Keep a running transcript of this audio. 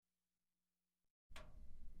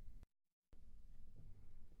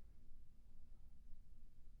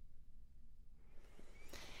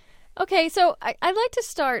Okay, so I'd like to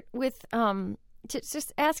start with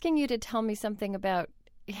just asking you to tell me something about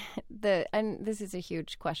and this is a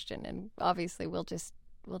huge question, and obviously we'll just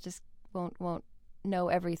won't know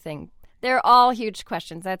everything. They're all huge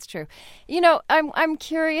questions. That's true. I'm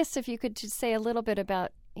curious if you could just say a little bit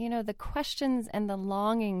about the questions and the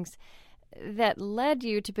longings that led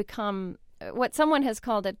you to become what someone has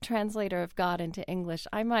called a translator of God into English.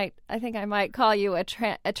 I think I might call you a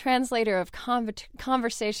translator of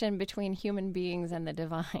conversation between human beings and the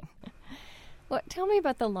divine. Well, tell me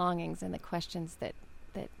about the longings and the questions that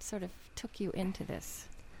sort of took you into this.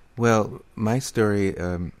 Well, my story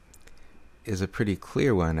is a pretty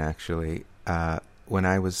clear one, actually. When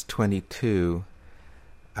I was 22,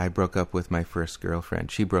 I broke up with my first girlfriend.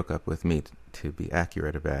 She broke up with me, to be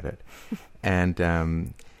accurate about it.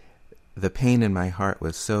 And the pain in my heart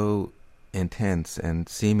was so intense and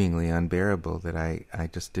seemingly unbearable that I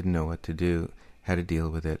just didn't know what to do, how to deal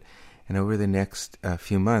with it. And over the next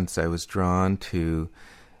few months, I was drawn to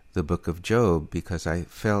the book of Job because I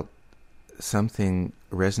felt something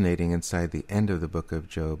resonating inside the end of the book of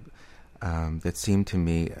Job that seemed to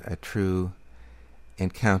me a true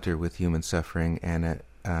encounter with human suffering and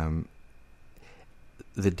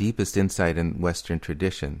the deepest insight in Western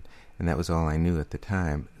tradition, and that was all I knew at the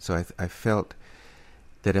time. So I felt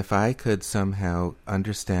that if I could somehow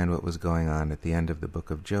understand what was going on at the end of the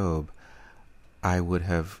book of Job, I would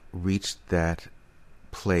have reached that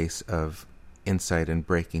place of insight and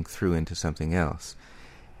breaking through into something else.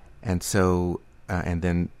 And so, and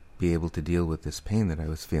then be able to deal with this pain that I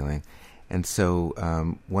was feeling. And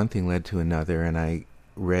so one thing led to another, and I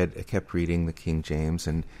kept reading the King James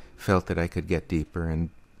and felt that I could get deeper, and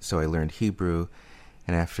so I learned Hebrew.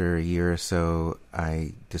 And after a year or so,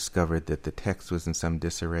 I discovered that the text was in some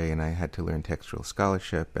disarray, and I had to learn textual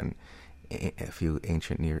scholarship and a few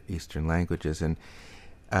ancient Near Eastern languages. And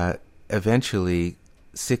eventually,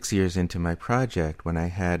 6 years into my project, when I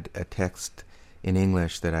had a text in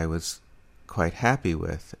English that I was quite happy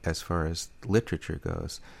with as far as literature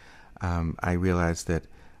goes, I realized that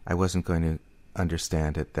I wasn't going to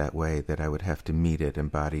understand it that way, that I would have to meet it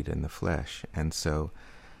embodied in the flesh. And so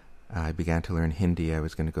I began to learn Hindi. I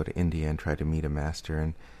was going to go to India and try to meet a master.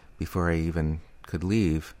 And before I even could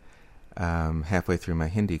leave, halfway through my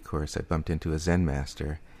Hindi course, I bumped into a Zen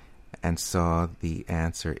master and saw the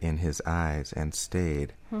answer in his eyes and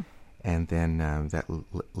stayed. And then that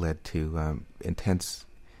led to intense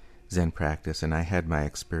Zen practice. And I had my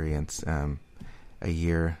experience a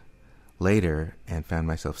year later and found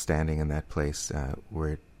myself standing in that place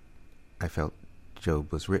where I felt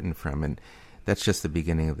Job was written from. And that's just the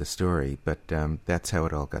beginning of the story, but that's how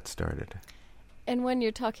it all got started. And when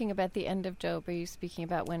you're talking about the end of Job, are you speaking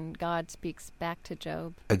about when God speaks back to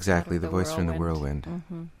Job? Exactly, the voice from the whirlwind.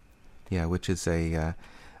 Mm-hmm. Yeah, which is a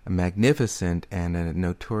magnificent and a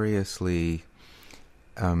notoriously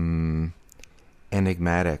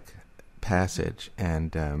enigmatic passage.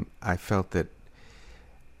 And I felt that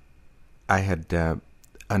I had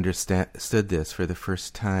understood this for the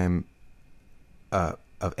first time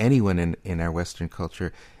of anyone in our Western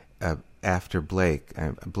culture after Blake.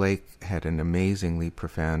 Blake had an amazingly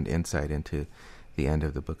profound insight into the end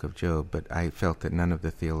of the book of Job, but I felt that none of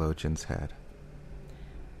the theologians had.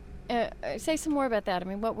 Say some more about that. I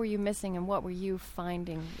mean, what were you missing and what were you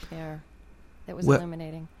finding there that was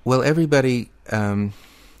illuminating? Well, everybody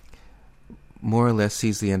more or less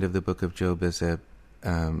sees the end of the book of Job as an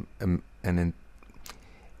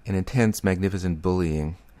intense, magnificent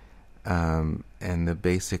bullying. And the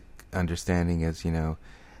basic understanding is,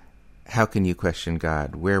 how can you question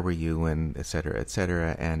God? Where were you? And et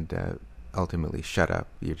cetera, and ultimately, shut up.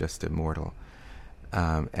 You're just immortal.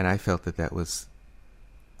 And I felt that was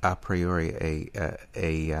a priori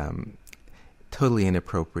a totally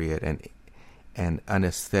inappropriate and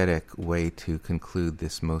unaesthetic way to conclude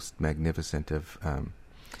this most magnificent of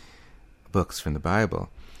books from the Bible.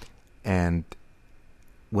 And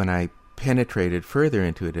when I penetrated further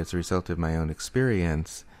into it as a result of my own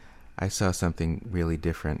experience, I saw something really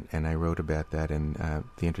different, and I wrote about that in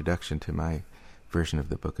the introduction to my version of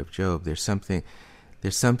the book of Job. There's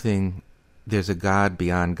a God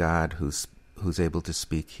beyond God who's able to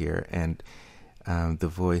speak here, and the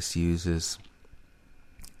voice uses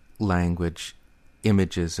language,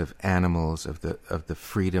 images of animals, of the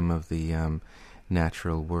freedom of the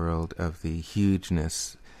natural world, of the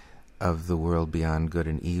hugeness of the world beyond good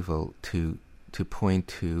and evil, to point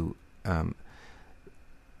to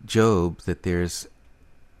Job, that there's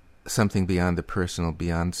something beyond the personal,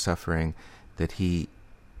 beyond suffering, that he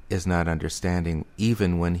is not understanding,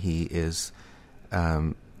 even when he is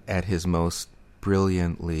at his most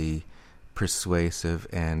brilliantly persuasive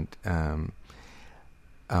and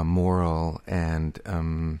moral and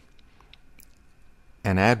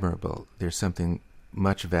admirable. There's something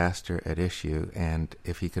much vaster at issue, and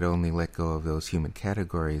if he could only let go of those human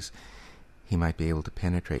categories, he might be able to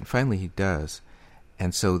penetrate. And finally he does.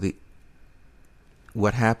 And so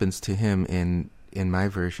what happens to him in my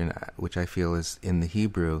version, which I feel is in the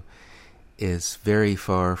Hebrew, is very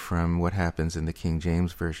far from what happens in the King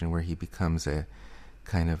James Version, where he becomes a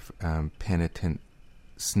kind of penitent,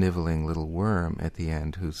 sniveling little worm at the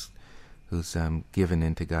end who's given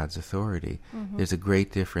into God's authority. Mm-hmm. There's a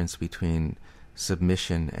great difference between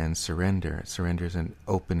submission and surrender. Surrender is an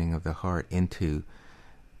opening of the heart into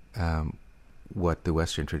what the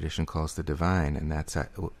Western tradition calls the divine, and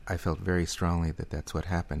I felt very strongly that that's what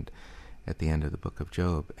happened at the end of the book of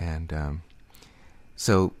Job. And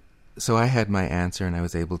so I had my answer, and I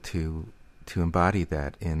was able to embody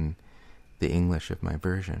that in the English of my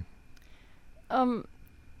version.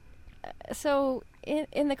 So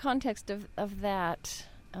in the context of that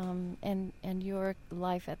and your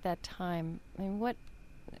life at that time, I mean,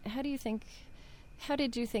 how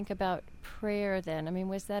did you think about prayer then? I mean,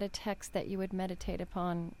 was that a text that you would meditate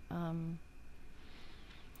upon?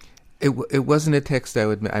 It wasn't a text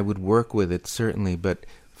I would work with it, certainly, but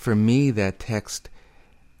for me that text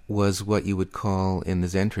was what you would call in the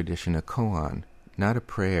Zen tradition a koan, not a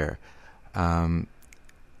prayer. A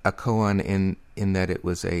koan in that it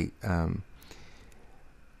was a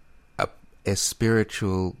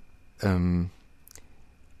spiritual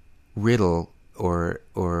riddle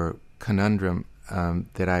or conundrum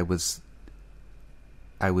that I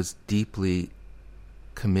was deeply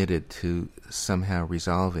committed to somehow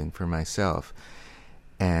resolving for myself,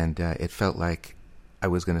 and it felt like I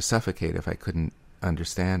was going to suffocate if I couldn't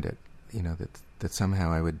understand it. You know, that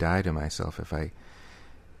somehow I would die to myself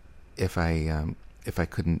if I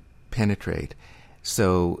couldn't penetrate.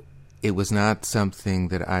 So it was not something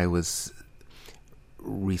that I was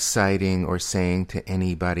reciting or saying to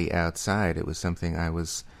anybody outside. It was something I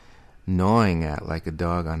was gnawing at like a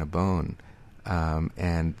dog on a bone,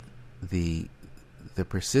 and the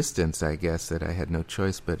persistence, I guess, that I had no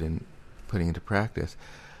choice but in putting into practice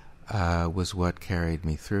was what carried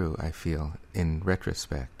me through, I feel, in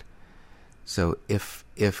retrospect. So if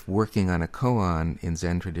working on a koan in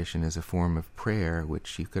Zen tradition is a form of prayer,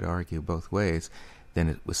 which you could argue both ways, then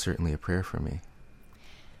it was certainly a prayer for me.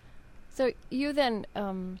 So you then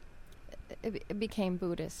became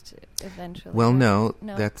Buddhist eventually? Well, right?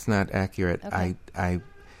 no, that's not accurate. Okay.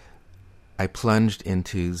 I plunged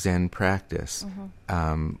into Zen practice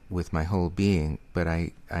with my whole being, but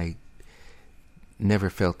I never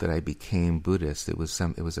felt that I became Buddhist. It was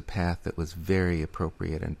a path that was very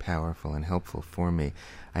appropriate and powerful and helpful for me.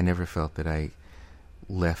 I never felt that I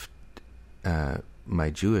left my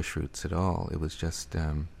Jewish roots at all. It was just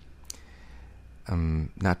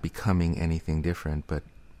not becoming anything different, but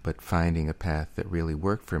finding a path that really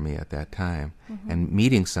worked for me at that time, and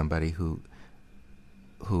meeting somebody who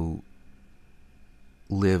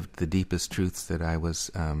lived the deepest truths that I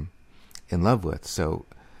was in love with. So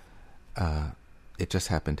it just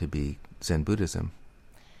happened to be Zen Buddhism.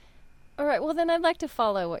 All right. Well, then I'd like to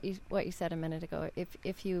follow what you said a minute ago.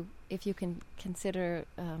 If you can consider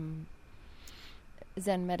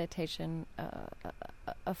Zen meditation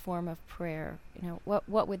a form of prayer, you know,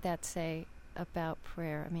 what would that say about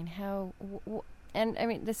prayer? I mean, how? And I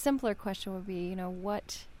mean, the simpler question would be, you know,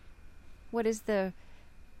 what is the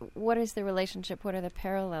relationship? What are the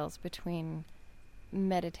parallels between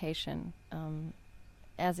meditation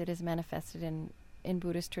as it is manifested in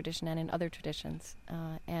Buddhist tradition and in other traditions,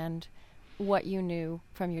 and what you knew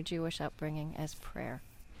from your Jewish upbringing as prayer?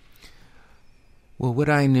 Well, what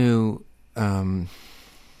I knew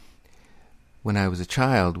when I was a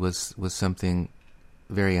child was something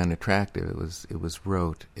very unattractive. It was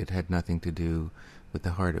rote. It had nothing to do with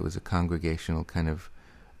the heart. It was a congregational kind of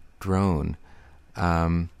drone.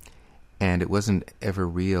 And it wasn't ever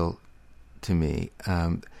real to me.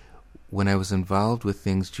 When I was involved with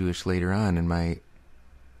things Jewish later on in my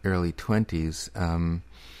early 20s,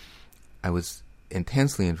 I was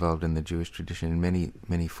intensely involved in the Jewish tradition in many,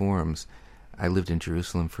 many forms. I lived in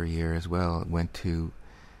Jerusalem for a year as well. Went to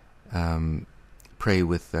pray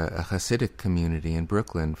with a Hasidic community in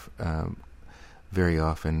Brooklyn very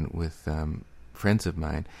often with friends of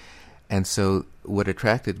mine. And so what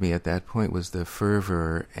attracted me at that point was the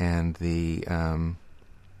fervor and the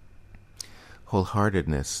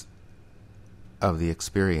wholeheartedness of the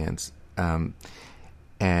experience. And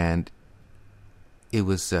it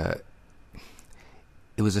was a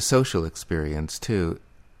social experience too,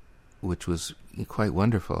 which was quite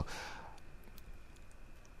wonderful.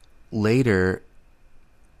 later,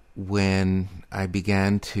 when I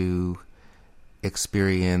began to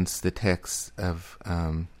experience the texts of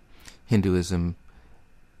Hinduism,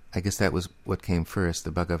 I guess that was what came first,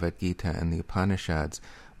 the Bhagavad Gita and the Upanishads,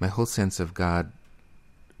 my whole sense of God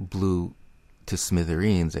blew to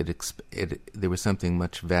smithereens. There was something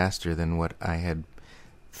much vaster than what I had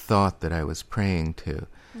thought that I was praying to.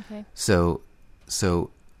 Okay. So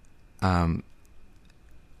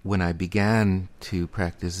when I began to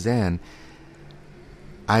practice Zen,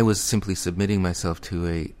 I was simply submitting myself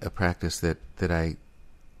to a practice that I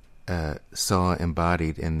saw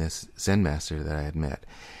embodied in this Zen master that I had met.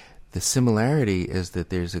 The similarity is that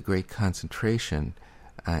there's a great concentration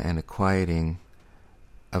and a quieting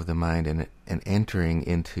of the mind and entering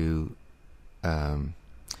into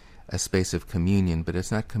a space of communion, but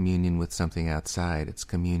it's not communion with something outside. It's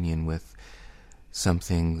communion with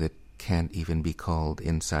something that can't even be called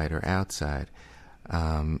inside or outside.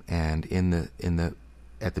 And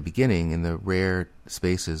at the beginning, in the rare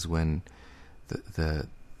spaces when the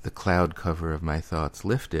cloud cover of my thoughts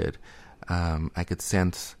lifted, I could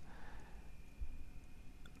sense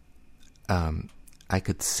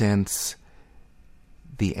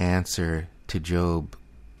the answer to Job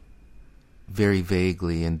very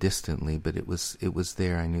vaguely and distantly, but it was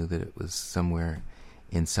there. I knew that it was somewhere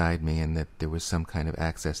inside me, and that there was some kind of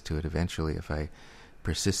access to it eventually if I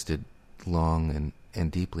persisted long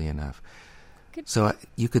and deeply enough. So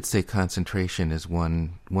you could say concentration is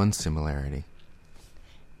one similarity.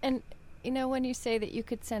 And when you say that you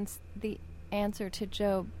could sense the answer to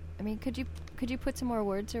Job, I mean, could you put some more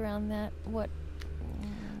words around that? What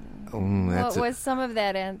was some of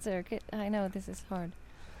that answer? I know this is hard.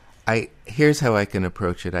 Here's how I can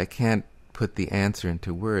approach it. I can't put the answer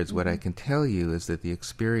into words. Mm-hmm. What I can tell you is that the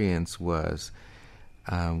experience was,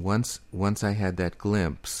 once I had that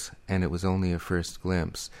glimpse, and it was only a first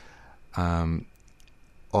glimpse,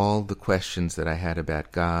 all the questions that I had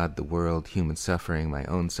about God, the world, human suffering, my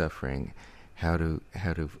own suffering, how to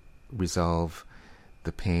resolve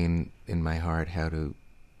the pain in my heart, how to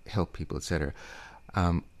help people, etc.,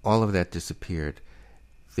 all of that disappeared.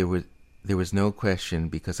 There was no question,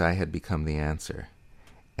 because I had become the answer.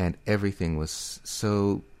 And everything was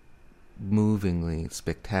so movingly,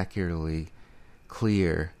 spectacularly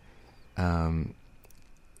clear.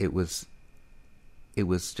 It was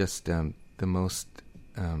just the most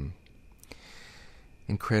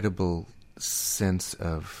incredible sense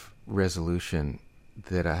of resolution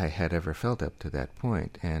that I had ever felt up to that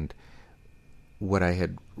point. And what I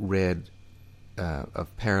had read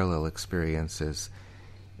of parallel experiences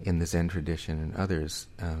in the Zen tradition and others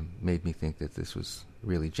made me think that this was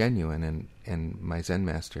really genuine, and my Zen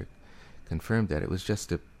master confirmed that. It was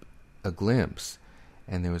just a glimpse,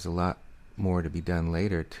 and there was a lot more to be done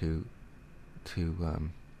later to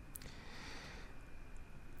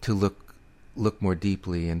look more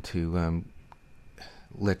deeply and to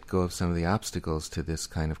let go of some of the obstacles to this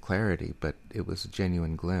kind of clarity. But it was a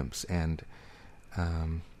genuine glimpse, and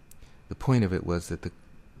the point of it was that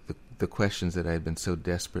the questions that I had been so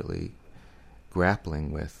desperately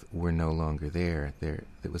grappling with were no longer there.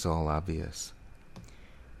 It was all obvious.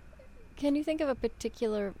 Can you think of a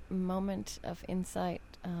particular moment of insight,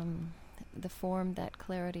 the form that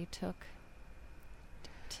clarity took?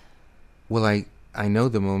 Well, I know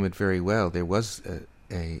the moment very well. There was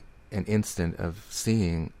an instant of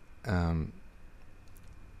seeing. I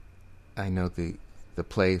know the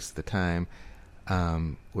place, the time,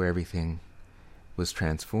 where everything was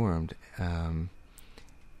transformed,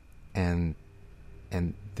 and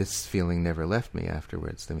this feeling never left me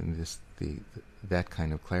afterwards. I mean, that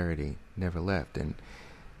kind of clarity never left, and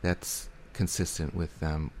that's consistent with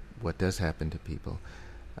what does happen to people.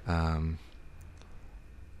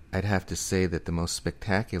 I'd have to say that the most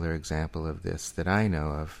spectacular example of this that I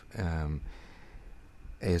know of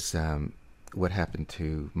is what happened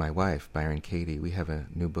to my wife, Byron Katie. We have a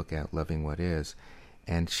new book out, Loving What Is,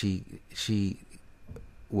 and she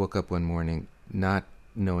woke up one morning not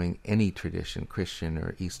knowing any tradition, Christian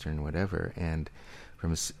or Eastern, whatever, and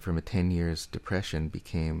from a 10 years depression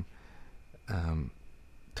became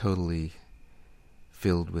totally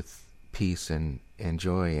filled with peace and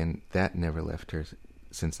joy, and that never left her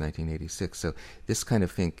since 1986. So this kind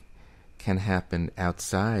of thing can happen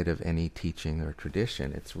outside of any teaching or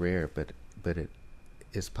tradition. It's rare, but it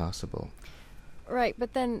is possible. Right,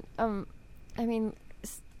 but then,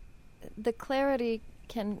 the clarity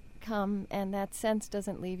can come, and that sense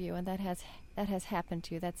doesn't leave you, and that has happened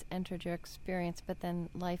to you. That's entered your experience, but then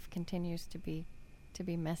life continues to be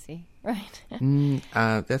messy, right?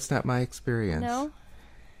 That's not my experience. No?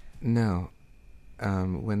 No.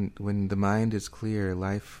 When the mind is clear,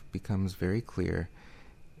 life becomes very clear,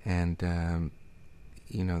 and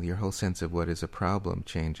your whole sense of what is a problem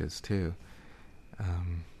changes too.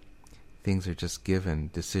 Things are just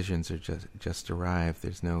given. Decisions are just arrived.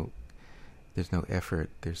 There's no effort.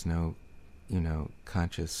 There's no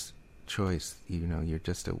conscious choice. You're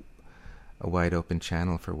just a wide open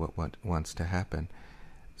channel for what wants to happen.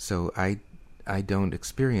 So I don't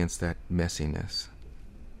experience that messiness.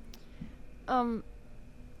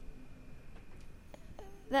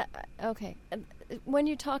 Okay. When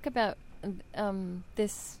you talk about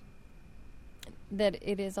this, that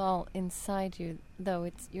it is all inside you, though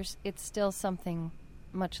it's still something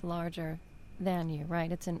much larger than you,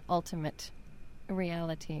 right? It's an ultimate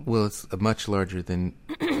reality. Well, it's much larger than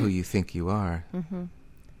who you think you are. Mm-hmm.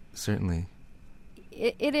 Certainly.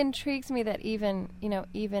 It intrigues me that even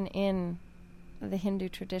in the Hindu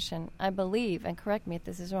tradition, I believe, and correct me if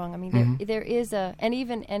this is wrong, I mean, there is and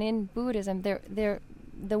in Buddhism,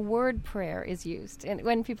 the word prayer is used, and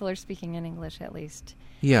when people are speaking in English, at least.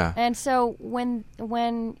 Yeah. And so when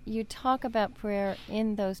you talk about prayer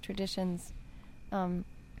in those traditions, how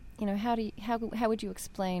would you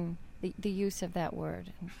explain the use of that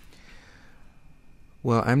word?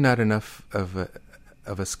 Well, I'm not enough of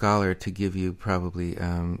a scholar to give you probably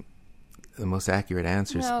the most accurate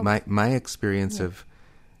answers. No. My experience of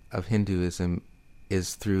Hinduism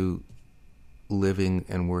is through living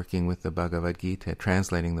and working with the Bhagavad Gita,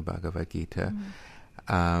 translating the Bhagavad Gita,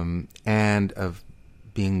 and of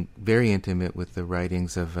being very intimate with the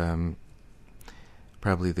writings of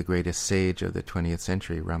probably the greatest sage of the 20th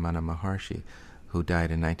century, Ramana Maharshi, who died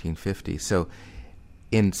in 1950. So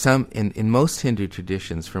in most Hindu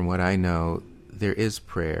traditions, from what I know, there is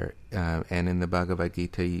prayer, and in the Bhagavad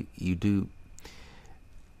Gita, you do,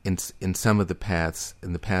 in some of the paths,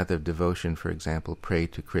 in the path of devotion, for example, pray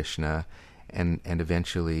to Krishna, and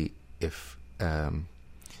eventually, if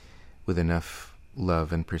with enough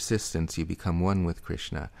love and persistence, you become one with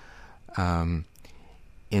Krishna.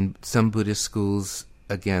 In some Buddhist schools,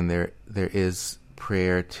 again, there is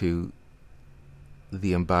prayer to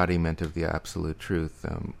the embodiment of the absolute truth.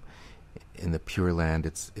 In the Pure Land,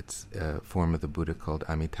 it's a form of the Buddha called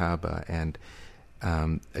Amitabha, and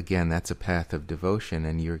again, that's a path of devotion,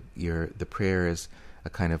 and the prayer is a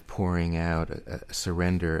kind of pouring out, a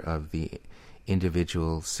surrender of the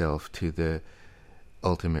individual self to the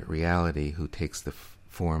ultimate reality who takes the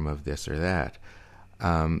form of this or that.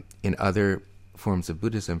 In other forms of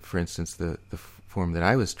Buddhism, for instance, the form that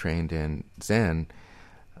I was trained in, Zen,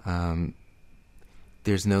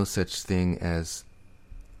 there's no such thing as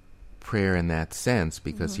prayer in that sense,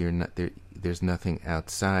 because you're not there. There's nothing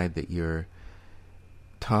outside that you're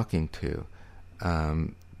talking to.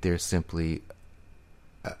 There's simply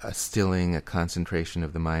a stilling, a concentration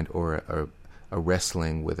of the mind, or a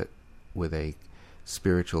wrestling with a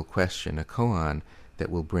spiritual question, a koan, that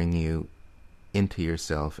will bring you into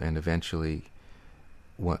yourself and eventually,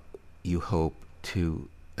 what you hope, to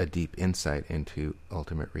a deep insight into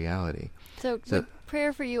ultimate reality. So would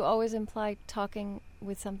prayer for you always imply talking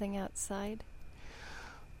with something outside?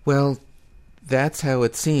 Well, that's how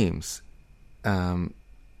it seems. In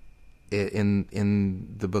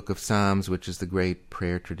the Book of Psalms, which is the great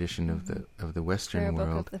prayer tradition of the Western prayer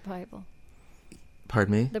world. Book of the Bible.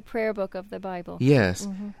 Pardon me? The prayer book of the Bible. Yes,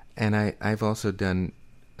 and I've also done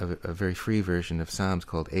a very free version of Psalms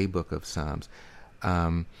called A Book of Psalms.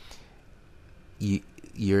 Here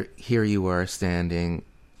you are standing,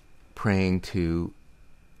 praying to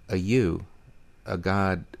a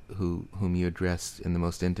God whom you address in the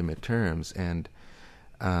most intimate terms, and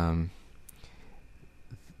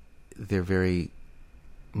they're very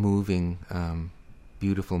moving,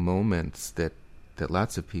 beautiful moments that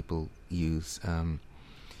lots of people use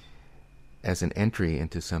as an entry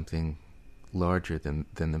into something larger than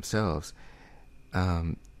themselves.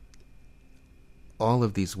 All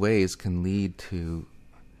of these ways can lead to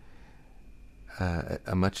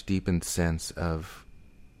a much deepened sense of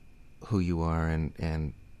who you are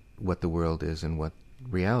and what the world is and what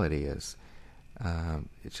reality is.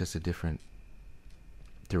 It's just a different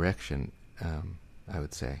direction, I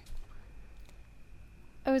would say.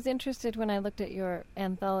 I was interested when I looked at your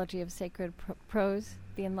anthology of sacred prose,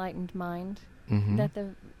 The Enlightened Mind, that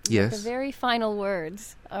the very final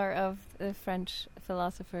words are of the French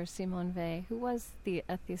philosopher Simone Weil, who was a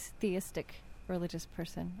theistic religious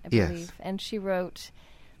person, I believe. Yes. And she wrote,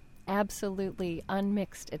 "Absolutely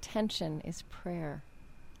unmixed attention is prayer."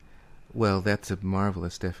 Well, that's a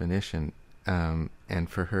marvelous definition. And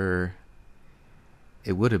for her,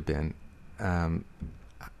 it would have been.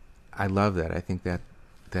 I love that. I think that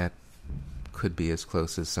could be as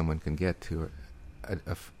close as someone can get to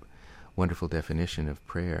wonderful definition of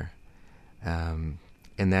prayer. In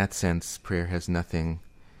that sense, prayer has nothing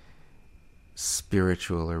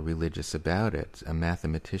spiritual or religious about it. A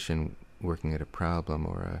mathematician working at a problem,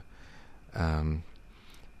 or a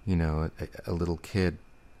little kid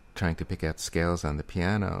trying to pick out scales on the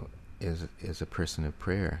piano is a person of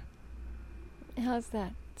prayer. How's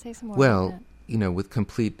that? Say some more well, about that. With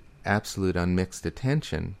complete, absolute, unmixed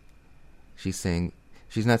attention. She's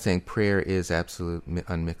not saying prayer is absolute,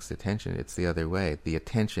 unmixed attention. It's the other way. The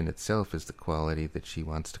attention itself is the quality that she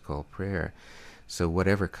wants to call prayer. So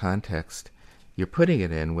whatever context you're putting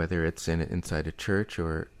it in, whether it's inside a church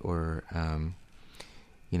or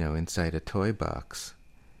inside a toy box,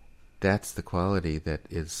 that's the quality that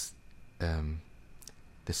is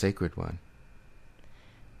the sacred one.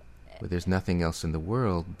 Where there's nothing else in the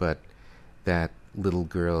world but that little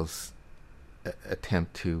girl's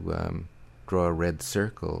attempt to draw a red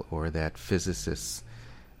circle, or that physicist's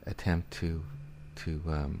attempt to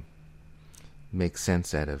make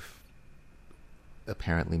sense out of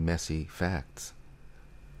apparently messy facts.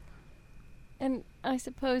 And I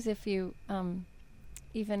suppose if you,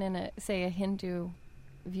 even in a Hindu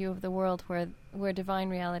view of the world where divine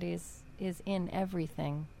reality is in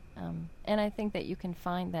everything, and I think that you can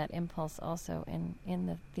find that impulse also in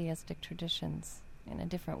the theistic traditions in a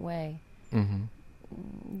different way. Mm-hmm.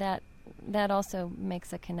 That also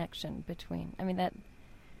makes a connection between. I mean, that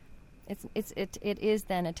it is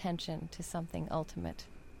then attention to something ultimate,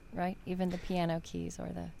 right? Even the piano keys or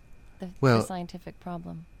the scientific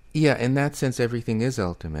problem. Yeah, in that sense, everything is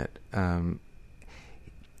ultimate.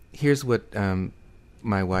 Here's what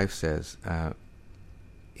my wife says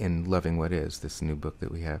in Loving What Is, this new book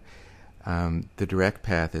that we have. The direct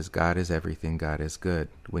path is God is everything, God is good.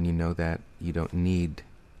 When you know that, you don't need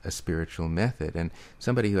a spiritual method. And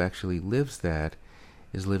somebody who actually lives that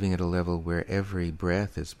is living at a level where every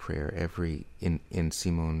breath is prayer, in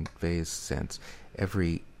Simone Weil's sense,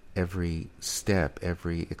 every step,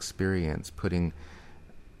 every experience, putting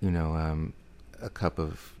a cup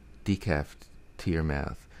of decaf to your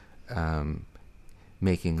mouth,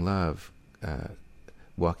 making love,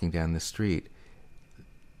 walking down the street.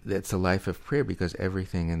 That's a life of prayer, because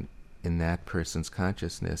everything in that person's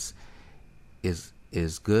consciousness is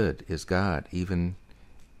good, is God. Even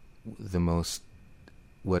the most,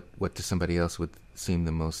 what to somebody else would seem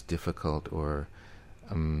the most difficult or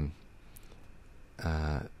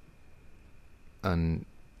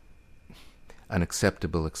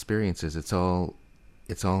unacceptable experiences, it's all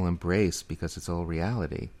embraced, because it's all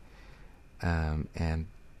reality, and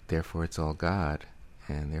therefore it's all God,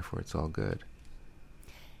 and therefore it's all good.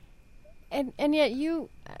 And yet you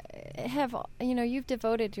have, you've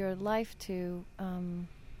devoted your life to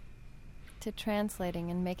translating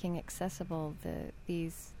and making accessible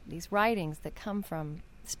these writings that come from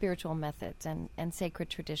spiritual methods and sacred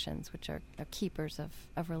traditions, which are keepers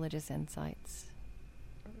of religious insights,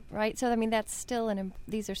 right? So I mean, that's still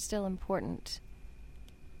these are still important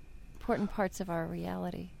parts of our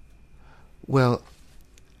reality. Well,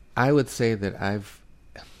 I would say that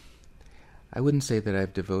I wouldn't say that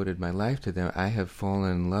I've devoted my life to them. I have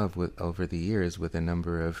fallen in love over the years with a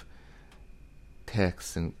number of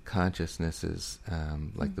texts and consciousnesses,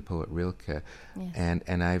 like the poet Rilke, yes.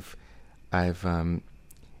 and I've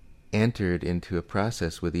entered into a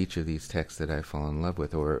process with each of these texts that I fall in love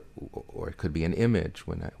with, or it could be an image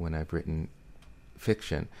when I've written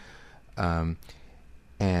fiction, and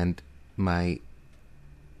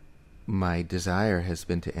my desire has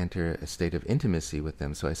been to enter a state of intimacy with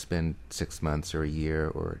them. So I spend 6 months or a year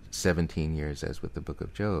or 17 years, as with the Book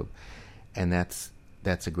of Job. And that's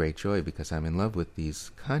a great joy, because I'm in love with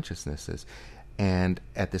these consciousnesses. And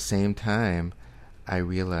at the same time, I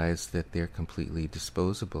realize that they're completely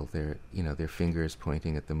disposable. They're, their fingers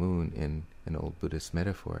pointing at the moon in an old Buddhist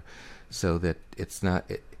metaphor. So that it's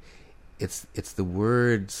not, it's the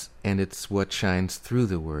words, and it's what shines through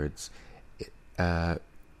the words,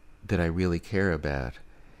 that I really care about,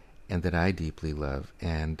 and that I deeply love.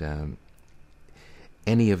 And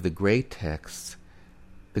any of the great texts,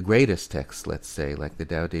 the greatest texts, let's say, like the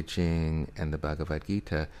Tao Te Ching and the Bhagavad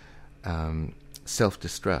Gita,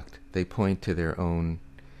 self-destruct. They point to their own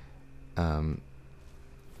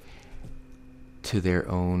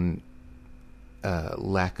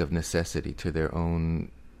lack of necessity, to their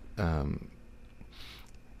own I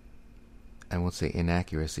won't say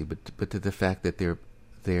inaccuracy, but to the fact that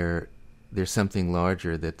there's something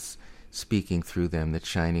larger that's speaking through them, that's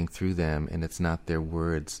shining through them, and it's not their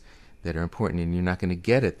words that are important, and you're not going to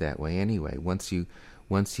get it that way anyway. Once you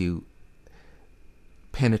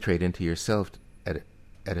penetrate into yourself at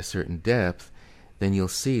a certain depth, then you'll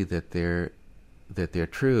see that that they're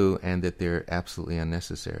true and that they're absolutely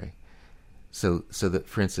unnecessary. So that,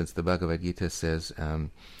 for instance, the Bhagavad Gita says,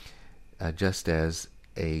 just as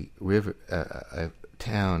a river, a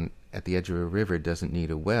town at the edge of a river doesn't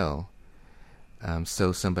need a well,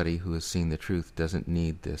 so somebody who has seen the truth doesn't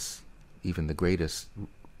need this, even the greatest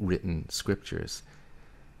written scriptures.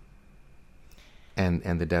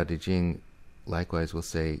 And the Tao Te Ching likewise will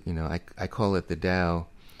say, I call it the Tao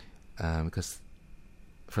because,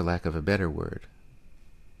 for lack of a better word.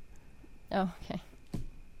 Oh, okay.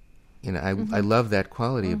 I love that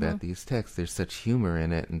quality about these texts. There's such humor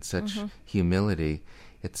in it and such humility.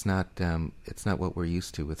 It's not what we're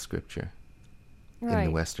used to with scripture in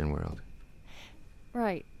the Western world.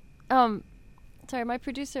 Right. Sorry, my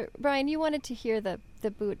producer Brian, you wanted to hear the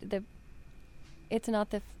it's not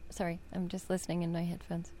the. Sorry, I'm just listening in my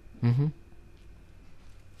headphones. Mm-hmm.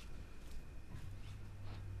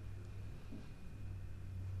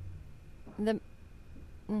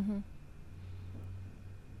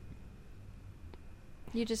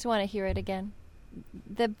 You just want to hear it again.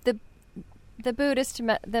 The Buddhist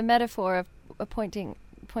the metaphor of pointing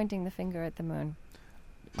the finger at the moon.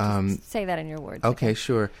 Say that in your words. Okay,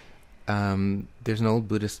 sure. There's an old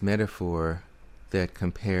Buddhist metaphor that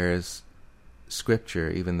compares scripture,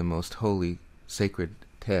 even the most holy, sacred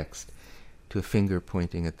text, to a finger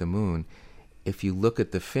pointing at the moon. If you look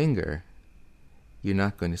at the finger, you're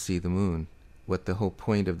not going to see the moon. What the whole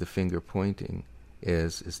point of the finger pointing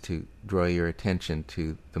is to draw your attention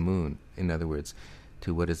to the moon. In other words,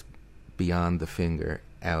 to what is beyond the finger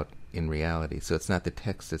out in reality. So it's not the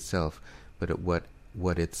text itself, but at what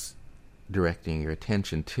it's directing your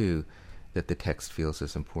attention to that the text feels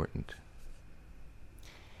is important.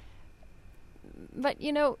 But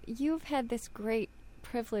you've had this great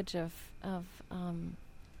privilege of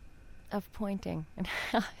pointing and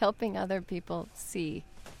helping other people see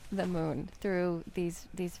the moon through these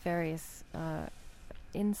various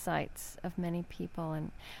insights of many people.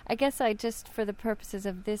 And I guess for the purposes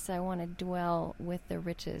of this, I want to dwell with the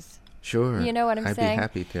riches. Sure. You know what I'm saying?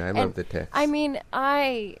 I'd be happy to. I love the text. I mean,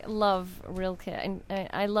 I love Rilke, and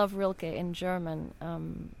I love Rilke in German.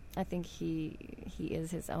 I think he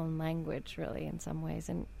is his own language, really, in some ways.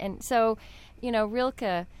 And so,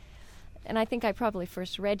 Rilke, and I think I probably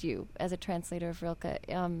first read you as a translator of Rilke,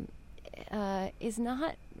 is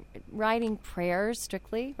not writing prayers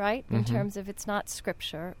strictly, right? In terms of it's not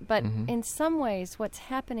scripture. But in some ways, what's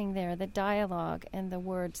happening there, the dialogue and the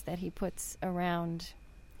words that he puts around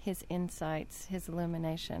his insights, his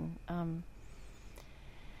illumination,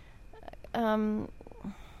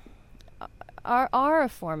 are a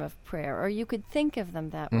form of prayer, or you could think of them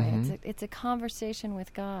that way. It's a conversation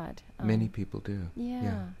with God. Many people do.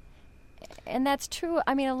 Yeah. And that's true.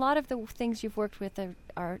 I mean, a lot of the things you've worked with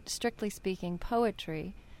are strictly speaking,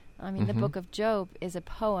 poetry. I mean, the Book of Job is a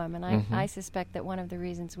poem, and I suspect that one of the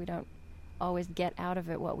reasons we don't always get out of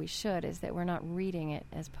it what we should is that we're not reading it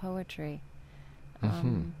as poetry.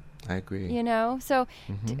 I agree. So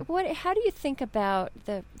how do you think about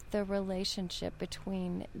the relationship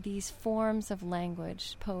between these forms of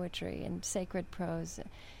language, poetry and sacred prose?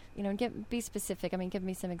 Be specific. I mean, give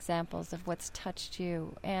me some examples of what's touched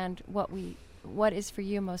you and what is for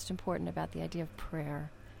you most important about the idea of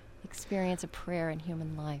prayer, experience of prayer in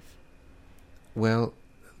human life. Well,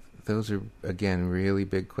 those are again really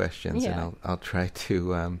big questions, and I'll try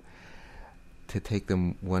to take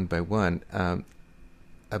them one by one.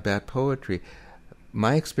 About poetry,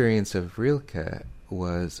 my experience of Rilke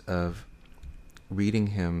was of reading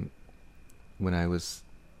him when I was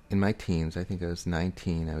in my teens. I think I was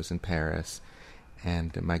 19. I was in Paris,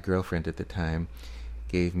 and my girlfriend at the time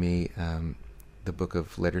gave me the book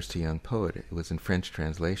of Letters to a Young Poet. It was in French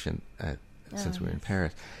translation since we were in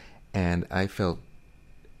Paris, and I felt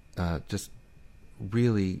just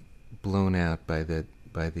really blown out by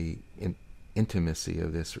the intimacy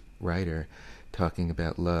of this writer, talking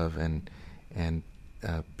about love and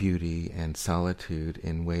beauty and solitude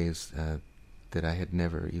in ways that I had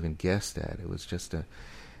never even guessed at. It was just an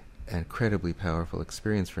incredibly powerful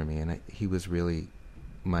experience for me, and he was really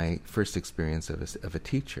my first experience of a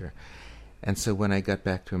teacher. And so when I got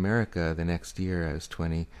back to America the next year, I was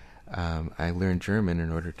 20, I learned German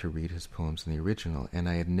in order to read his poems in the original, and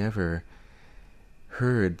I had never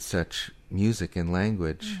heard such music and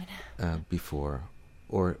language before.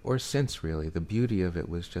 Or since, really. The beauty of it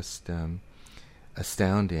was just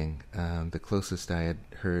astounding. The closest I had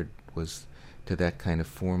heard was to that kind of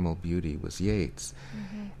formal beauty was Yeats.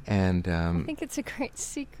 And I think it's a great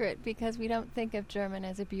secret because we don't think of German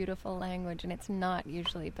as a beautiful language, and it's not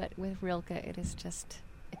usually, but with Rilke it is just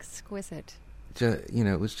exquisite.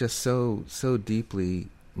 It was just so deeply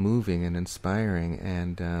moving and inspiring,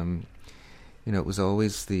 and it was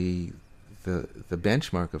always the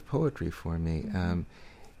benchmark of poetry for me.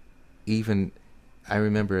 Even I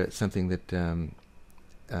remember something that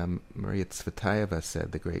Maria Tsvetaeva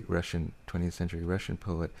said, the great 20th century Russian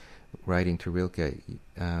poet, writing to Rilke.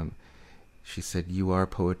 She said, "You are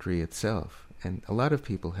poetry itself." And a lot of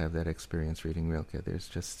people have that experience reading Rilke. There's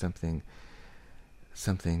just something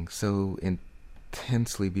so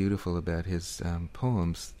intensely beautiful about his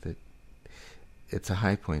poems that it's a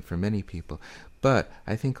high point for many people. But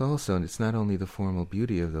I think also, and it's not only the formal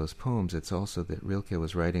beauty of those poems, it's also that Rilke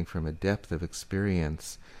was writing from a depth of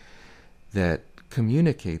experience that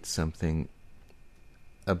communicates something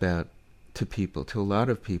to people, to a lot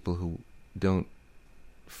of people who don't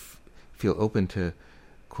feel open to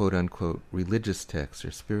quote-unquote religious texts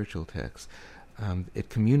or spiritual texts. It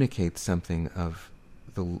communicates something of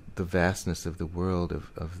the vastness of the world,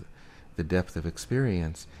 of the depth of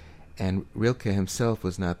experience. And Rilke himself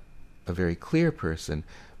was not a very clear person,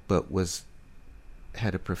 but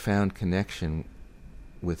had a profound connection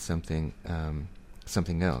with something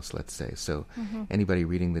else, let's say. So anybody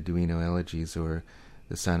reading the Duino Elegies or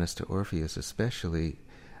the Sonnets to Orpheus especially,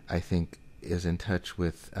 I think, is in touch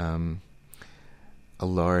with a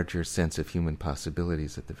larger sense of human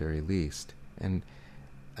possibilities at the very least. And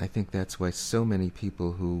I think that's why so many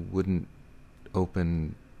people who wouldn't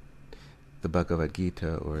open the Bhagavad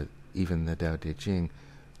Gita or even the Tao Te Ching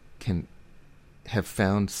can have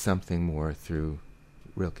found something more through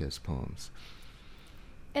Rilke's poems.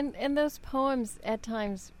 And those poems at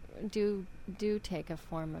times do take a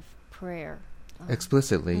form of prayer.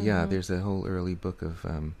 Explicitly, yeah. There's a whole early book of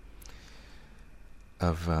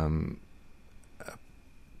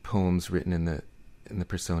poems written in the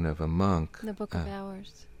persona of a monk. The Book of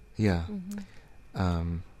Hours. Yeah.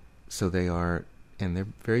 So they are, and they're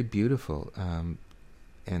very beautiful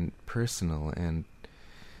and personal and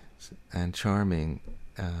charming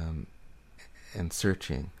and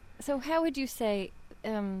searching. So how would you say,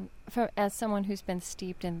 as someone who's been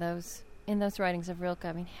steeped in those writings of Rilke,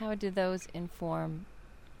 I mean, how do those inform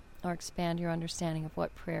or expand your understanding of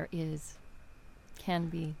what prayer can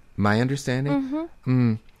be? My understanding?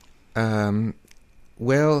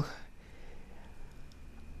 Well,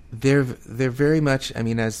 they're very much, I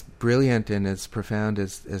mean, as brilliant and as profound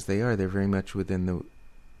as they are, they're very much within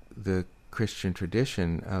the Christian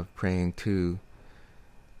tradition of praying to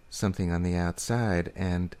something on the outside,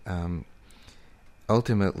 and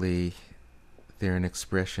ultimately they're an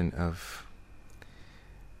expression of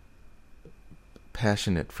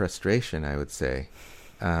passionate frustration, I would say.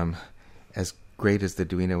 As great as the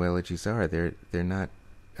Duino Elegies are, they're not.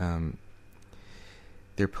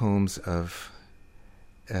 They're poems of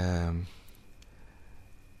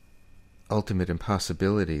ultimate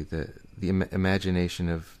impossibility. The imagination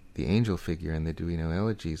of the angel figure in the Duino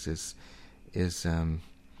Elegies is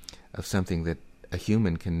of something that a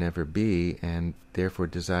human can never be, and therefore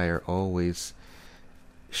desire always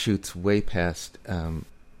shoots way past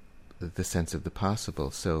the sense of the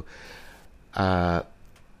possible. So I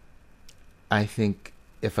think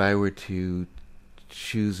if I were to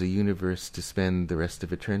choose a universe to spend the rest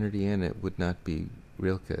of eternity in, it would not be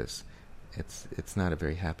Rilke's. It's not a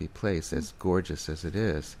very happy place, as gorgeous as it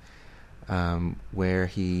is, where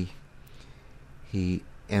he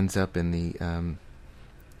ends up in the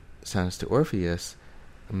Sonnets to Orpheus.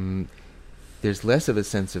 There's less of a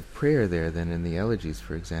sense of prayer there than in the Elegies,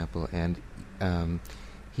 for example, and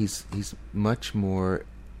he's much more.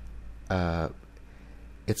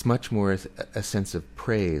 It's much more a sense of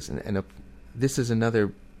praise, and this is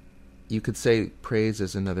another. You could say praise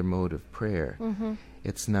is another mode of prayer.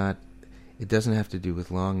 It's not. It doesn't have to do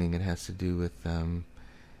with longing. It has to do with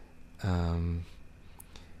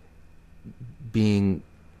being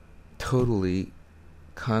totally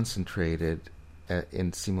concentrated,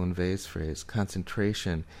 in Simone Weil's phrase,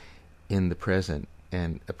 concentration in the present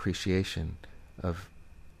and appreciation of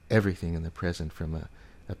everything in the present, from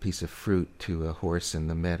a piece of fruit to a horse in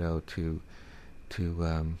the meadow to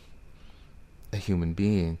a human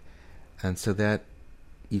being. And so that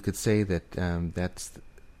you could say that that's,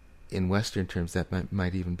 in Western terms, that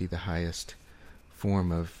might even be the highest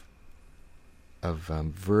form of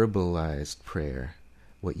verbalized prayer,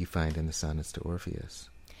 what you find in the Sonnets to Orpheus.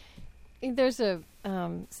 There's a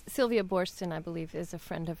Sylvia Borston, I believe, is a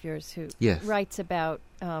friend of yours who writes about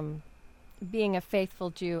being a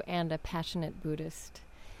faithful Jew and a passionate Buddhist.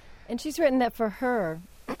 And she's written that for her,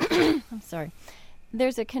 I'm sorry,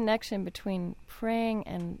 there's a connection between praying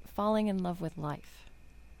and falling in love with life.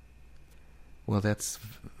 Well, that's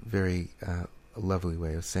very a lovely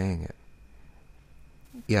way of saying it.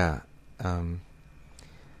 Yeah.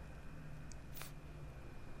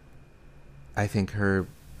 I think her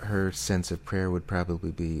sense of prayer would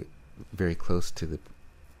probably be very close to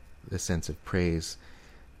the sense of praise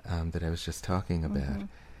that I was just talking about.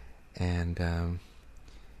 And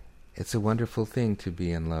it's a wonderful thing to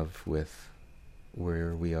be in love with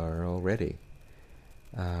where we are already,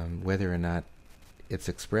 whether or not it's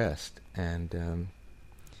expressed. And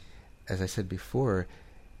as I said before,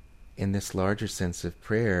 in this larger sense of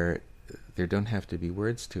prayer, there don't have to be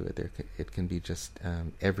words to it. It can be just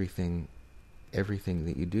everything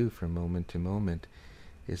that you do from moment to moment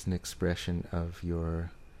is an expression of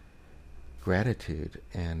your gratitude,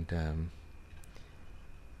 and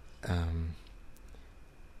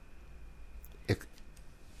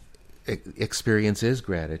experience is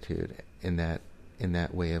gratitude in that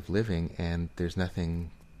way of living, and there's nothing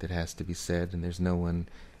that has to be said, and there's no one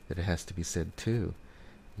that it has to be said to.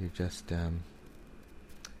 You're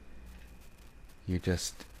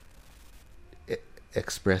just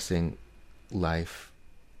expressing life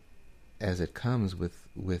as it comes with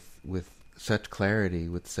such clarity,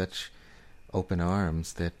 with such open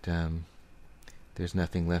arms that there's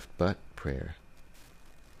nothing left but prayer.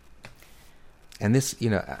 And this,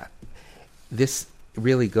 this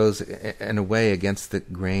really goes in a way against the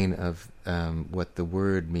grain of what the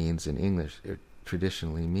word means in English, it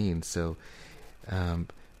traditionally means. So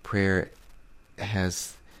prayer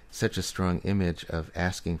has such a strong image of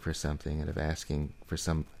asking for something and of asking for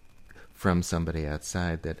from somebody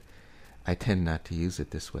outside that I tend not to use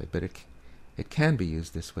it this way. But it can be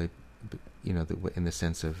used this way, in the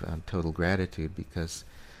sense of total gratitude, because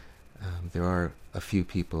there are a few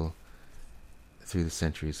people through the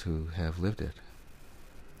centuries who have lived it.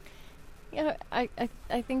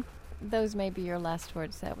 I think those may be your last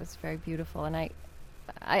words. That was very beautiful, and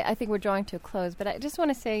I think we're drawing to a close. But I just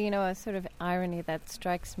want to say, a sort of irony that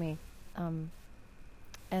strikes me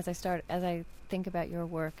as I think about your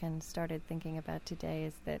work and started thinking about today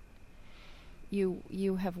is that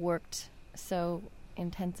you have worked so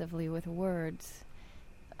intensively with words,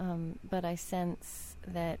 but I sense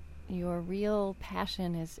that your real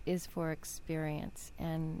passion is for experience,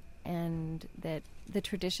 and that the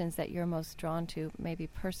traditions that you're most drawn to, maybe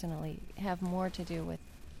personally, have more to do with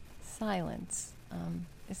silence.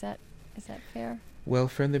 Is that fair? Well,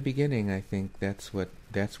 from the beginning, I think that's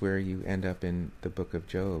where you end up in the Book of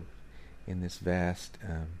Job, in this vast,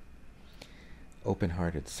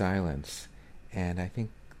 open-hearted silence, and I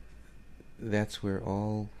think that's where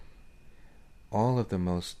all of the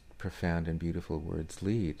most profound and beautiful words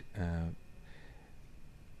lead.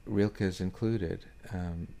 Rilke's included.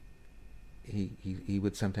 He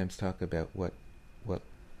would sometimes talk about what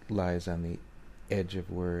lies on the edge of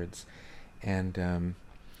words, and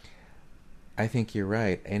I think you're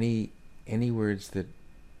right. Any words that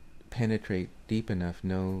penetrate deep enough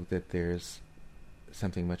know that there's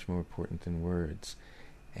something much more important than words,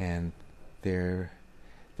 and the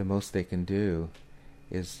most they can do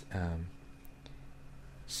is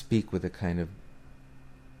speak with a kind of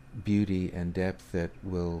beauty and depth that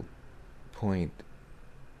will point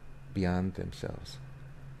beyond themselves.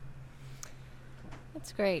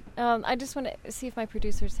 That's great. I just want to see if my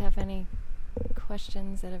producers have any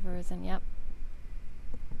questions that have arisen. Yep.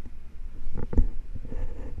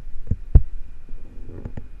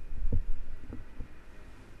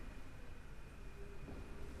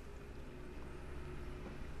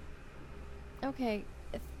 Okay.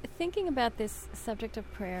 Thinking about this subject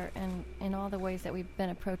of prayer and in all the ways that we've been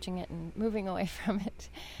approaching it and moving away from it,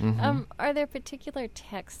 are there particular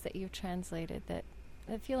texts that you've translated that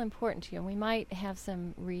feel important to you? And we might have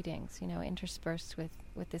some readings, interspersed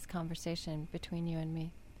with this conversation between you and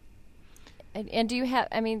me. And do you have,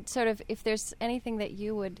 sort of, if there's anything that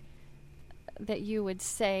you would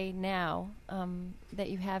say now that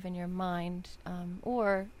you have in your mind,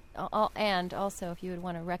 and also if you would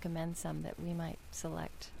want to recommend some that we might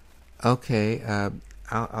select. Okay,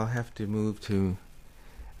 I'll have to move to.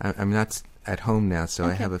 I'm not at home now, so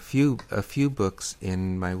okay. I have a few books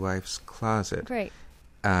in my wife's closet. Great.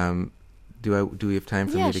 Do we have time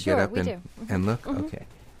for me to get up and look? Mm-hmm. Okay.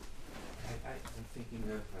 I'm thinking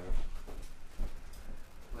of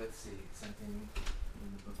let's see, something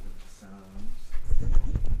in the Book of Psalms.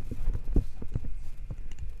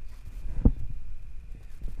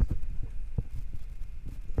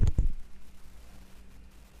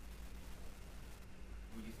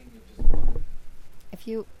 If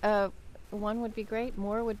you, one would be great,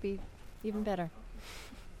 more would be even better. Okay.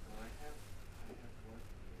 Well, I have one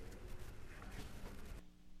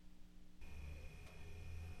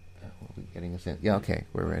here. We'll be getting us in. Yeah, okay,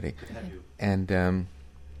 we're ready. And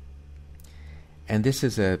this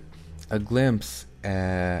is a glimpse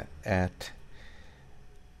at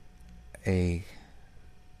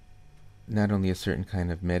not only a certain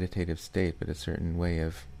kind of meditative state, but a certain way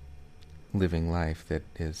of living life that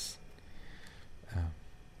is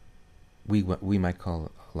we might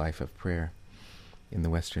call a life of prayer in the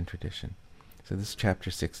Western tradition. So this is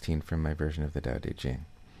chapter 16 from my version of the Tao Te Ching.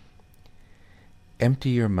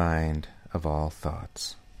 Empty your mind of all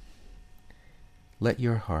thoughts. Let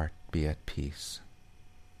your heart be at peace.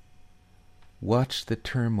 Watch the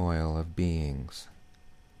turmoil of beings,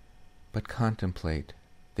 but contemplate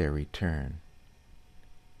their return.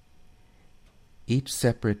 Each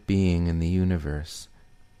separate being in the universe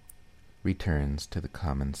returns to the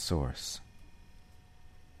common source.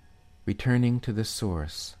 Returning to the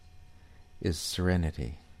source is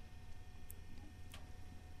serenity.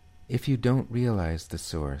 If you don't realize the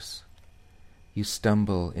source, you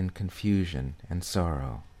stumble in confusion and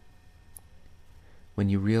sorrow. When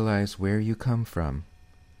you realize where you come from,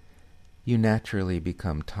 you naturally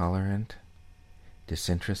become tolerant,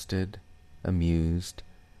 disinterested, amused,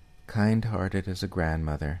 kind-hearted as a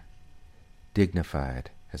grandmother, dignified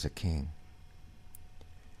as a king.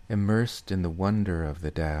 Immersed in the wonder of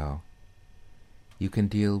the Tao, you can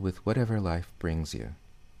deal with whatever life brings you.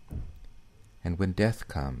 And when death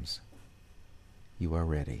comes, you are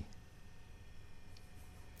ready.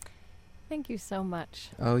 Thank you so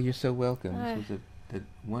much. Oh, you're so welcome. This was a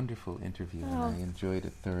wonderful interview, and I enjoyed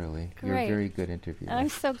it thoroughly. Great. You're a very good interviewer. I'm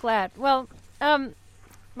so glad. Well,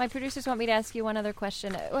 my producers want me to ask you one other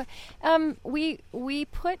question. We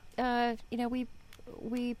put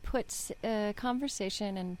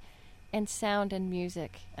conversation and sound and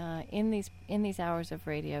music in these hours of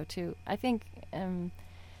radio to, I think,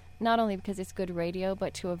 not only because it's good radio,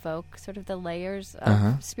 but to evoke sort of the layers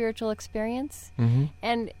of spiritual experience. Mm-hmm.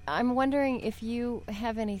 And I'm wondering if you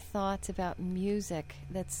have any thoughts about music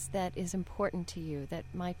that is important to you that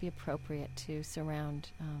might be appropriate to surround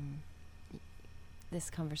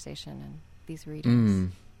this conversation and these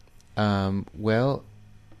readings. Well,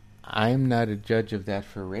 I'm not a judge of that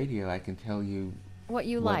for radio. I can tell you what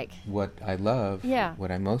you like, what I love,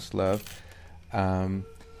 what I most love.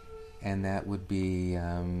 And that would be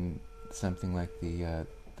something like the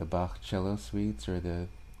Bach cello suites, or the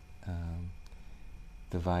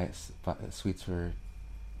suites for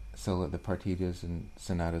solo, the partitas and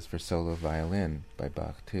sonatas for solo violin by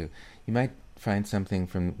Bach too. You might find something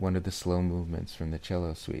from one of the slow movements from the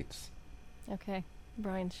cello suites. Okay,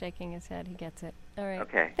 Brian's shaking his head. He gets it. All right.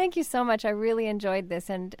 Okay. Thank you so much. I really enjoyed this,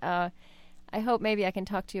 and I hope maybe I can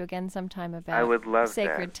talk to you again sometime about I would love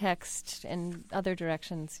sacred that. Text and other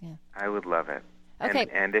directions. Yeah. I would love it. Okay.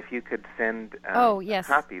 And if you could send yes. a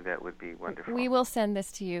copy, that would be wonderful. We will send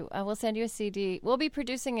this to you. We'll send you a CD. We'll be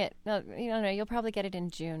producing it. You'll probably get it in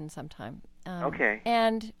June sometime. Okay.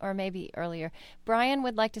 Or maybe earlier. Brian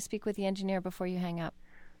would like to speak with the engineer before you hang up.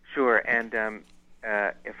 Sure. And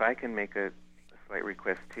if I can make a slight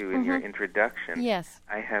request too, in your introduction. Yes.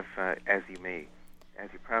 I have, as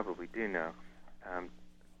you probably do know,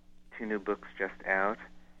 2 new books just out.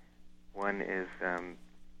 One is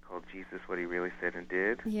called Jesus, What He Really Said and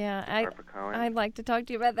Did. Yeah, HarperCollins. I'd like to talk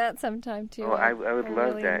to you about that sometime too. Oh, I would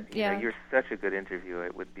love really, that. Yeah. You're such a good interviewer.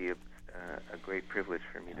 It would be a great privilege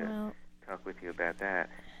for me to talk with you about that.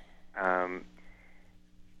 And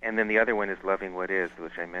then the other one is Loving What Is,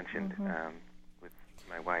 which I mentioned with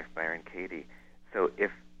my wife, Byron Katie. So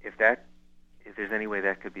if there's any way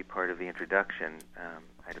that could be part of the introduction,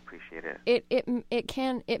 I'd appreciate it.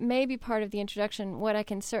 It may be part of the introduction. What I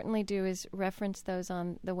can certainly do is reference those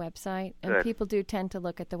on the website, and Good. People do tend to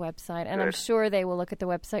look at the website, and Good. I'm sure they will look at the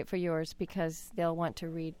website for yours because they'll want to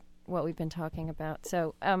read what we've been talking about.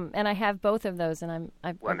 So, and I have both of those, and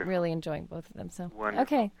I'm really enjoying both of them. So, Wonderful.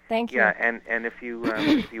 Okay, thank you. Yeah, and if you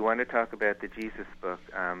if you want to talk about the Jesus book,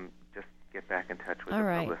 just get back in touch with All the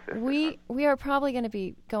right. publicist. We are probably going to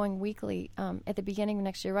be going weekly at the beginning of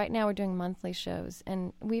next year. Right now we're doing monthly shows.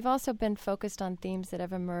 And we've also been focused on themes that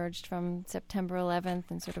have emerged from September 11th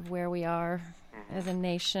and sort of where we are as a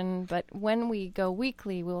nation. But when we go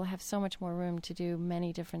weekly, we'll have so much more room to do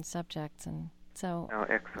many different subjects. And so... Oh,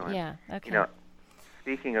 excellent. Yeah, okay.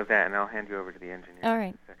 Speaking of that, and I'll hand you over to the engineer. All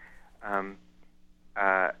right.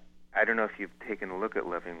 I don't know if you've taken a look at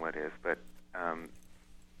Loving What Is, but...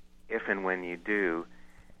 if and when you do,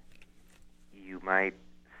 you might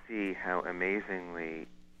see how amazingly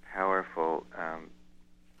powerful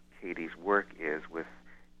Katie's work is with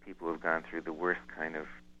people who've gone through the worst kind of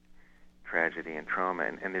tragedy and trauma.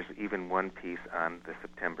 And there's even one piece on the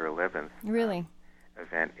September 11th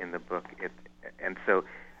event in the book. And so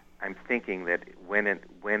I'm thinking that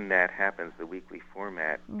when that happens, the weekly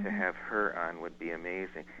format, to have her on would be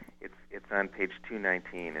amazing. It's on page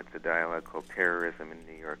 219. It's a dialogue called Terrorism in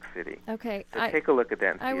New York City. Okay. So take a look at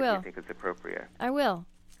that and see I if will. you think it's appropriate. I will.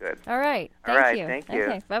 Good. All right. All right, you. thank you.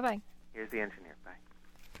 Okay, bye-bye. Here's the engineer. Bye.